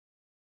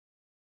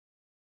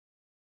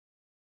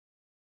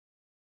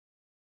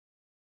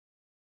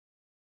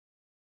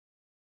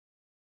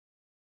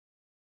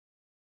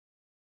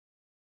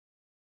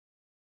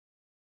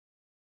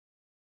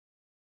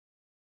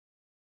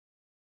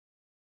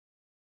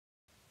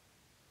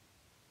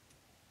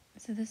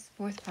So this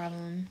fourth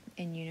problem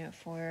in Unit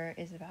 4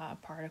 is about a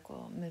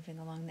particle moving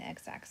along the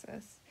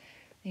x-axis.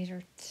 These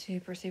are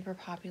super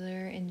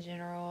popular in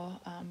general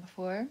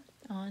before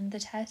on the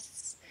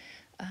tests.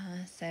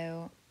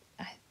 So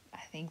I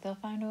think they'll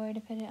find a way to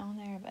put it on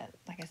there, but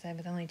like I said,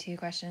 with only 2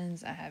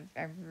 questions, I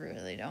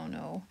really don't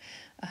know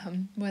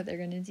what they're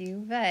going to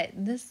do. But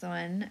this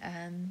one,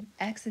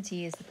 x of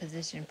t is the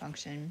position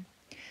function,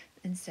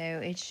 and so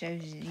it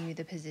shows you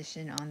the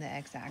position on the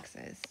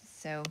x-axis.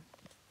 So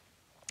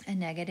a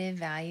negative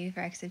value for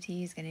x of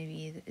t is going to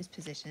be is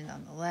positioned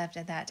on the left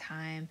at that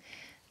time.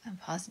 A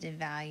positive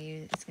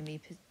value is going to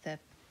be the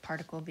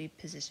particle will be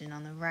positioned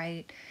on the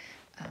right.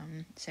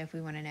 So if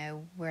we want to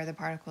know where the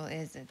particle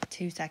is at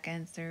 2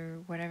 seconds or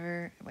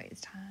whatever,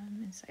 it's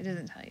time. It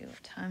doesn't tell you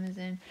what time is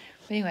in.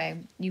 But anyway,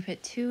 you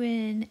put 2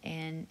 in,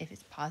 and if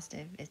it's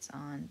positive, it's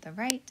on the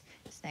right.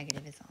 If it's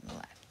negative, it's on the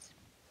left.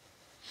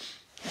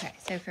 Okay,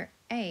 so for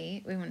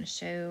A, we want to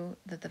show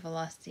that the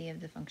velocity of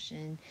the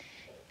function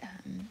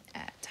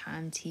at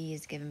time t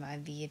is given by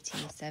v of t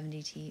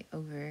 70t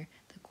over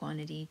the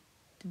quantity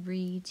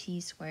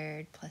 3t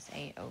squared plus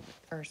a over,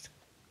 or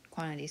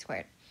quantity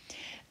squared.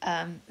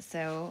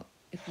 So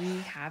if we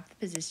have the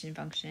position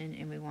function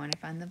and we want to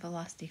find the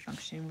velocity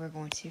function, we're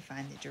going to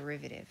find the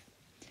derivative.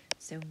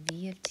 So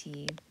v of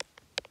t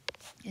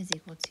is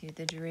equal to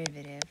the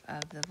derivative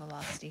of the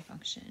velocity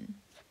function.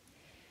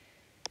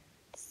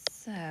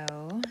 So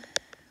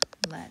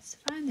let's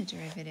find the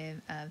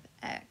derivative of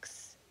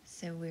x.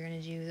 So we're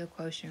going to do the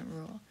quotient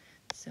rule.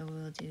 So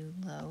we'll do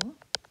low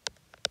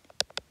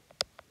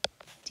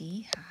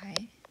d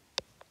high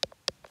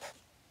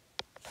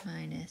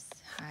minus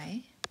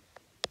high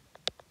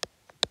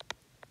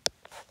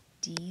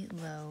d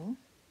low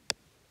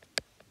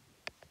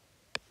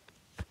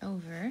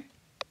over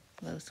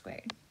low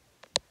squared.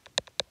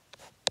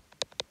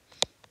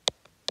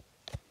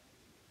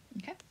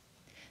 Okay.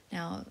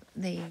 Now,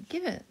 they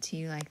give it to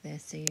you like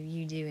this, so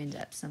you do end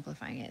up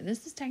simplifying it.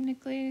 This is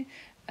technically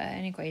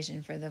an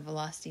equation for the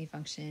velocity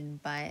function,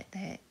 but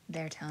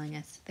they're telling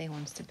us they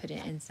want us to put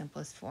it in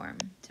simplest form.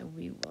 So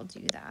we will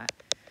do that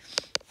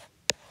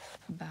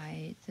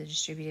by the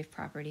distributive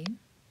property.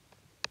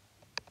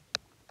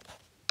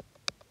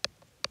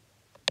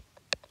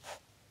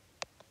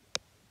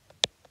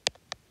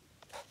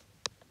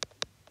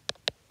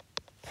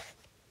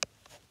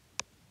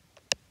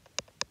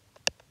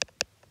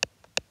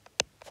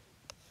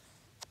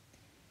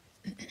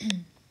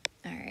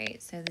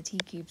 Alright, so the t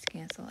cubes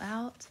cancel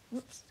out.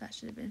 Whoops, that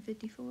should have been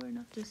 54,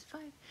 not just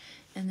 5.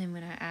 And then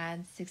when I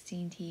add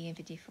 16t and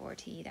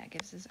 54t, that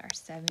gives us our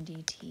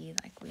 70t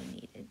like we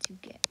needed to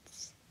get.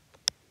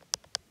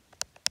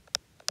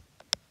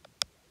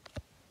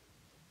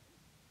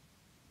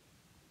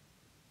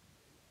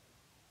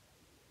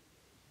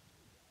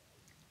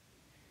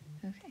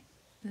 Okay,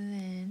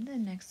 then the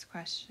next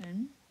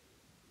question,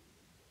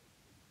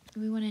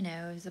 we want to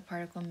know, is the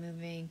particle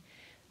moving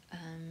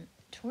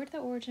toward the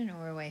origin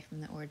or away from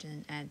the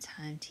origin at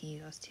time t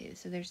equals 2?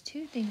 So there's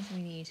 2 things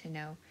we need to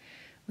know.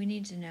 We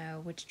need to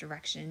know which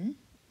direction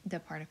the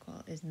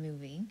particle is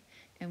moving,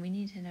 and we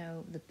need to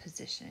know the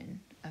position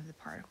of the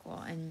particle.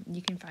 And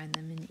you can find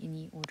them in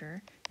any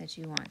order that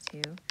you want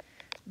to,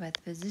 but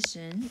the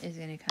position is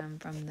going to come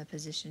from the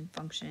position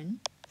function,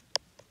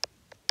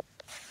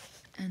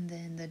 and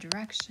then the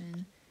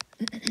direction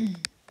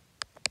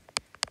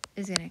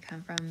is going to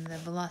come from the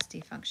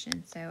velocity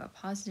function. So a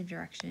positive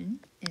direction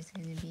is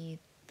going to be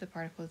the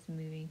particle is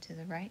moving to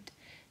the right,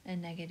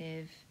 and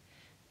negative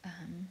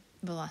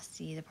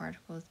velocity, the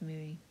particle is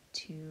moving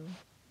to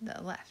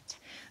the left.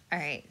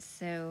 Alright,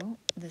 so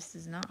this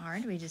is not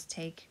hard. We just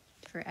take,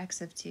 for x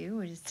of 2,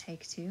 we just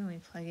take 2 and we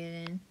plug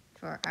it in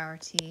for our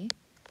t.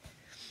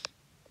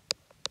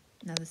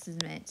 Now this is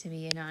meant to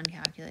be a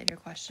non-calculator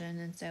question,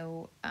 and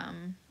so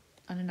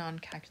on a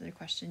non-calculator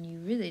question, you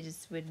really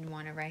just wouldn't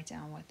want to write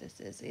down what this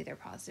is, either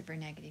positive or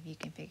negative. You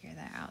can figure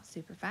that out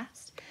super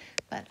fast.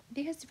 But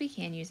because we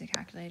can use a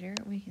calculator,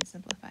 we can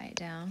simplify it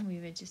down. We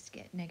would just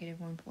get negative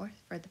 1/4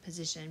 for the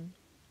position.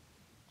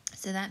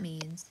 So that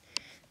means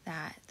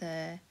that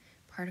the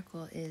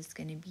particle is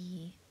going to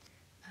be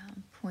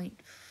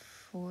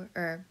 0.4,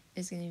 or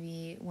is going to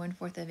be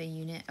 1/4 of a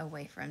unit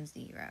away from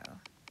 0.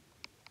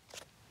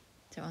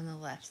 So on the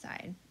left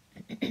side.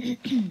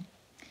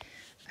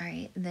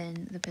 Alright,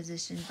 then the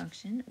position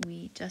function,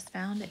 we just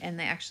found it, and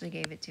they actually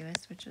gave it to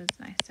us, which was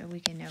nice, so we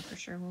can know for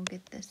sure we'll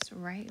get this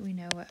right. We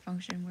know what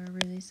function we're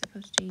really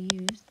supposed to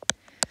use.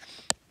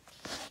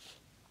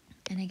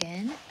 And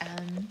again,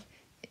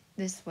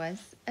 this was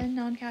a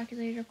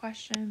non-calculator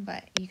question,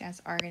 but you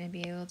guys are going to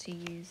be able to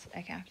use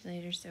a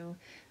calculator. So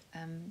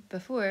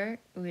before,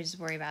 we would just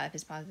worry about if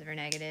it's positive or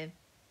negative,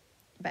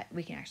 but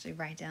we can actually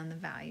write down the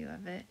value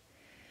of it.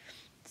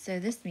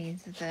 So this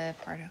means that the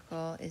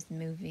particle is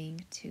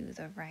moving to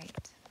the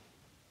right.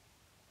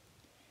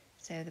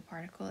 So the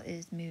particle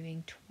is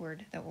moving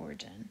toward the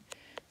origin.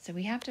 So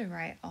we have to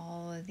write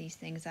all of these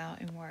things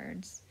out in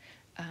words.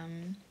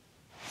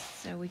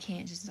 So we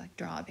can't just like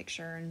draw a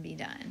picture and be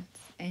done.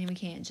 And we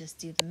can't just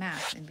do the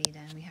math and be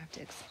done. We have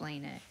to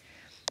explain it.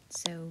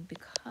 So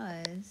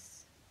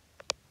because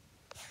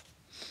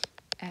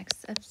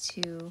x of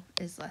 2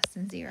 is less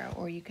than 0,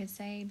 or you could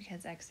say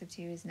because x of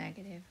 2 is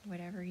negative,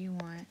 whatever you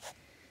want,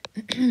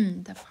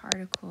 the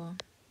particle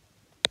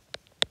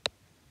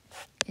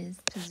is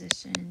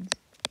positioned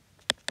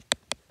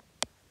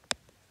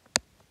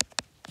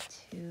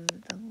to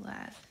the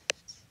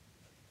left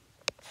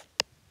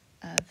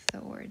of the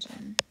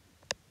origin.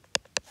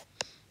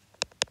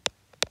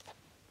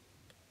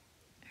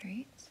 All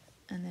right,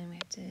 and then we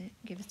have to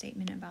give a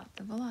statement about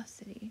the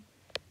velocity.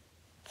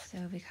 So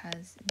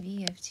because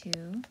v of 2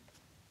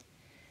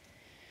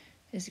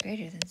 is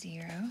greater than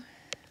 0,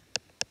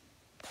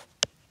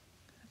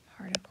 the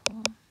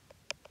particle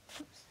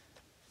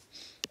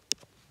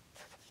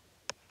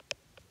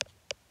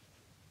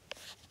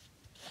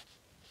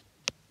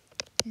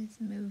is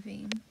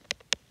moving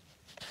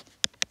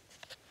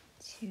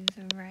to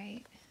the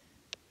right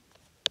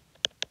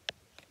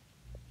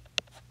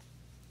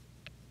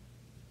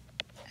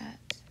at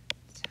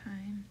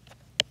time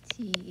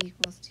t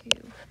equals 2.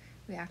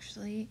 We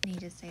actually need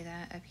to say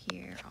that up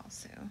here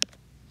also.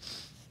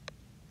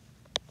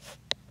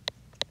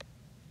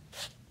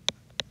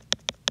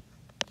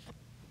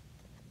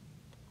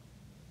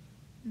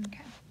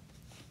 Okay.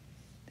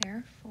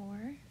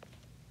 Therefore,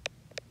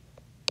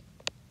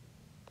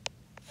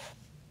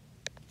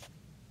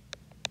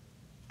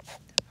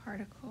 the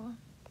particle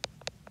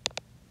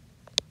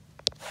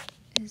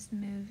is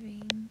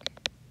moving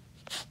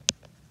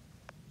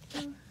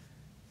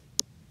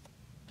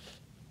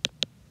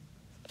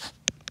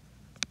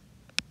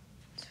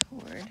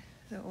toward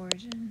the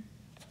origin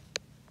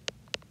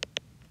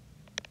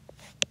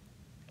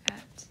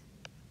at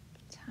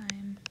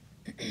time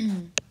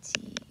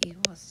t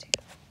equals 2.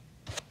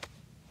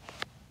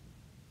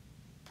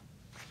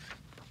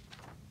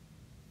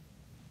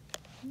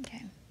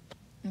 Okay,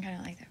 I kind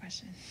of like that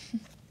question.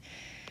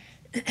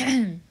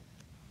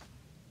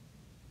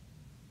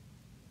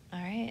 All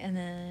right, and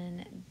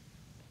then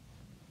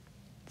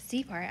the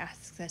C part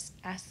asks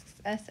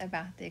us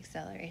about the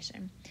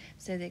acceleration.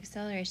 So the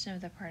acceleration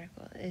of the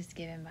particle is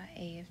given by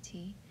a of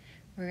t.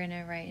 We're going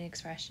to write an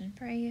expression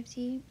for a of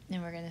t,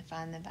 and we're going to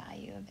find the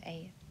value of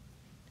a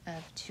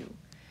of 2.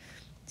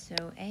 So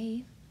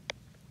a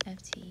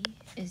of t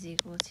is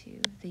equal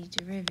to the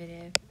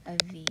derivative of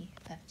v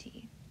of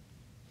t.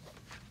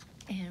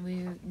 And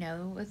we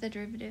know what the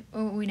derivative,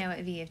 or we know what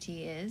v of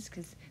t is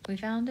because we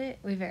found it,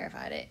 we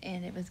verified it,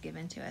 and it was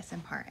given to us in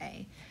part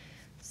A.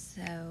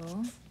 So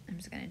I'm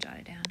just going to jot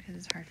it down because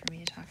it's hard for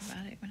me to talk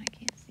about it when I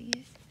can't see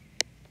it.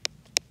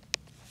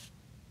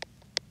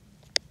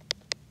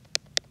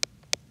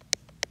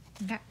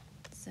 Okay,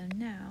 so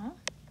now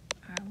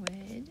I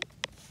would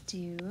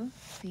do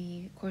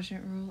the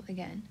quotient rule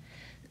again.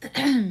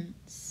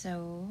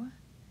 So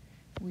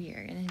we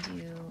are going to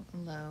do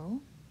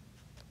low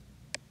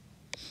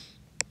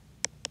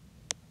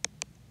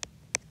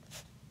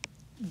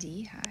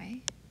d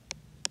high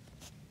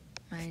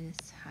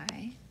minus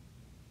high.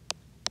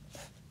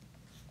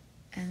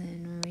 And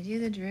then when we do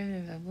the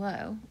derivative of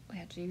low, we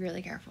have to be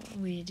really careful.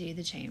 We do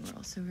the chain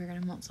rule. So we're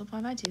going to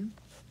multiply by 2.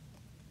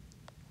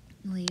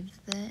 Leave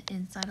the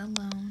inside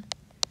alone.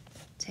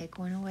 Take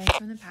 1 away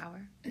from the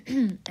power.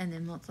 And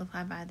then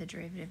multiply by the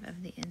derivative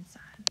of the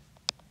inside.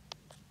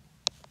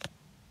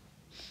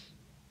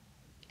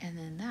 And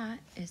then that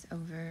is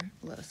over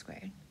low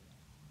squared.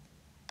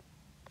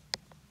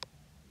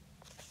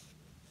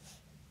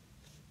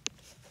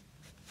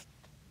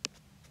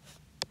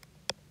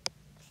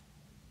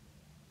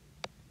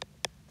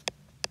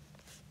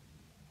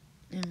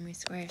 And when we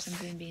square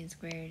something being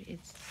squared,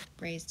 it's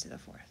raised to the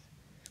 4th.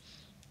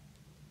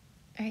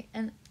 All right,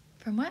 and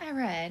from what I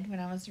read when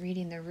I was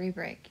reading the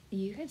rubric,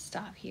 you could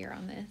stop here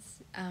on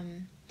this,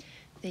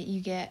 that you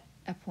get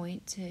a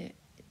point to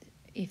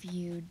if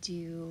you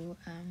do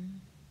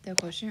the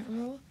quotient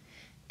rule,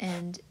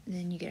 and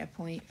then you get a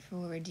point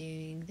for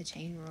doing the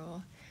chain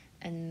rule,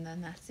 and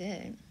then that's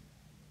it.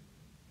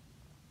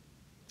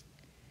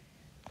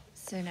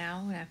 So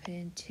now when I put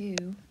in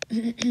 2,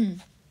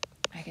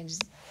 I can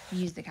just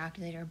use the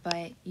calculator,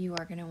 but you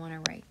are going to want to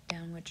write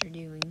down what you're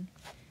doing.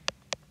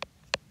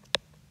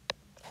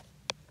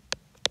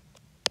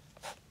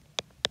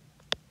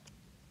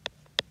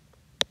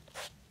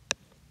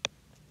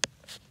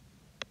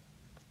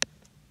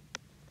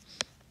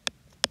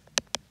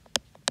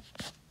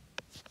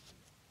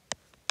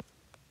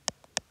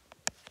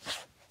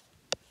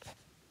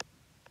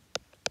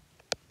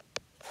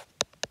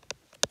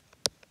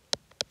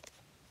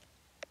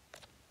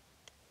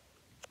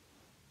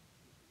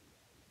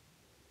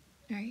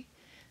 All right,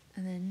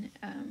 and then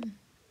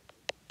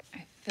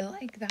I feel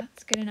like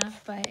that's good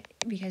enough, but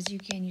because you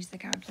can use the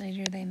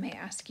calculator, they may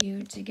ask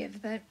you to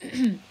give the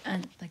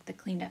like the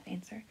cleaned up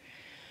answer.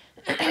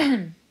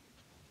 Right,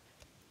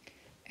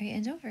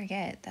 and don't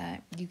forget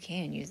that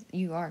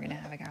you are going to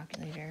have a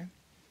calculator,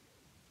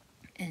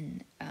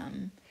 and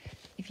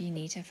if you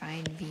need to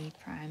find v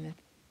prime of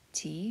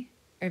t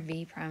or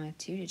v prime of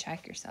 2 to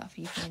check yourself,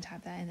 you can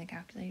type that in the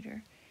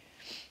calculator.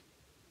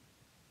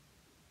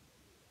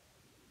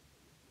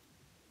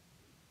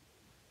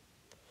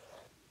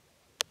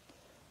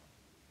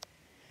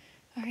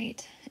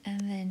 right,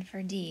 and then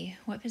for D,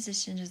 what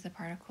position does the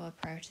particle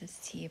approach as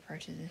t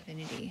approaches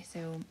infinity?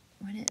 So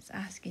when it's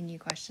asking you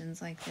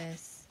questions like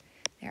this,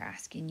 they're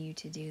asking you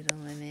to do the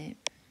limit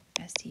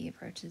as t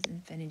approaches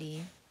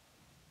infinity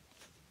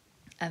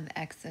of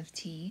x of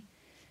t.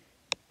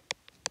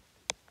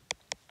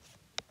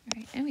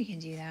 Right, and we can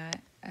do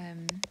that.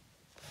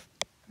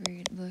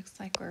 Looks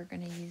like we're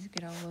going to use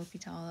good old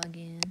L'Hopital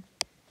again.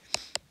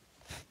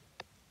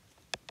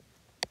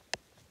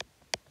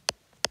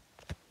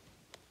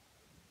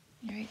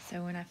 Alright,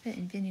 so when I put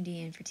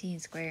infinity in for t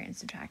squared and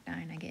subtract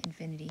 9, I get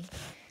infinity.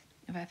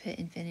 If I put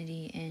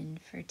infinity in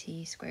for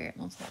t squared,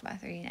 multiply by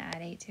 3, and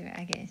add 8 to it,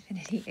 I get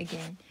infinity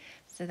again.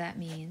 So that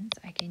means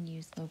I can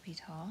use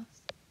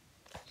L'Hopital's.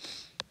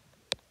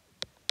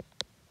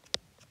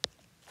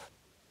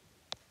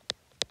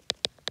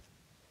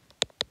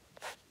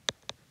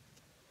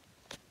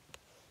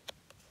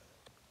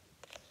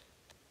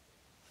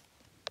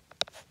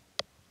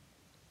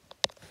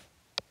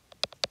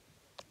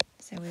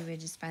 So we would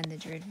just find the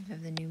derivative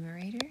of the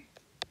numerator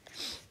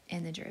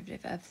and the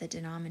derivative of the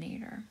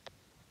denominator.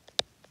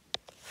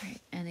 Right,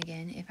 and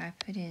again, if I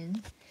put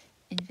in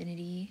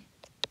infinity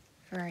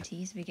for our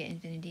t's, we get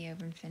infinity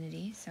over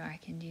infinity, so I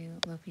can do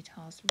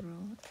L'Hopital's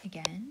rule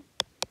again.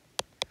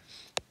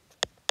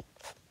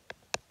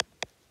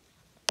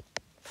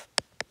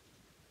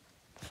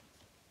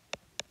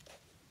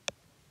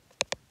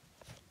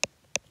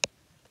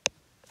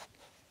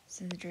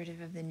 So the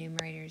derivative of the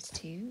numerator is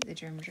 2, the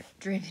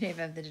derivative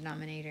of the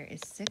denominator is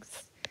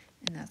 6,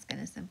 and that's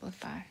going to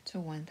simplify to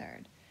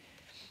 1/3.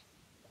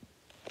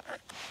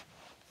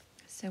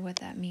 So what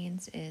that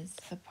means is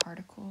the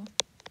particle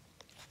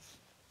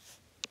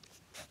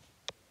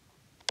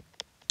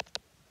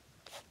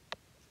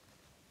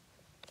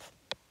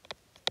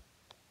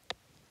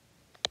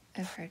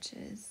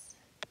approaches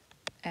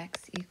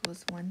x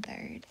equals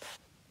 1/3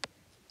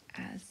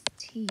 as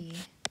t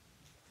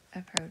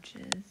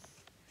approaches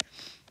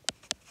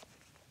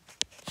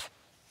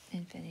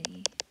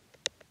infinity.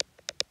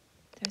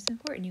 So it's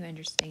important you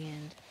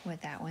understand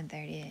what that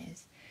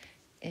 1/3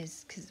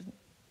 is because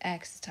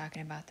x is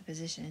talking about the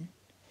position.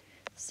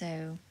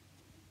 So,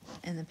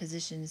 and the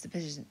position is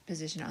the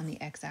position on the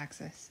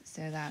x-axis.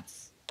 So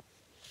that's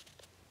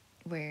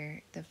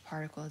where the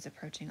particle is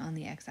approaching on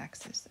the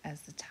x-axis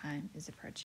as the time is approaching.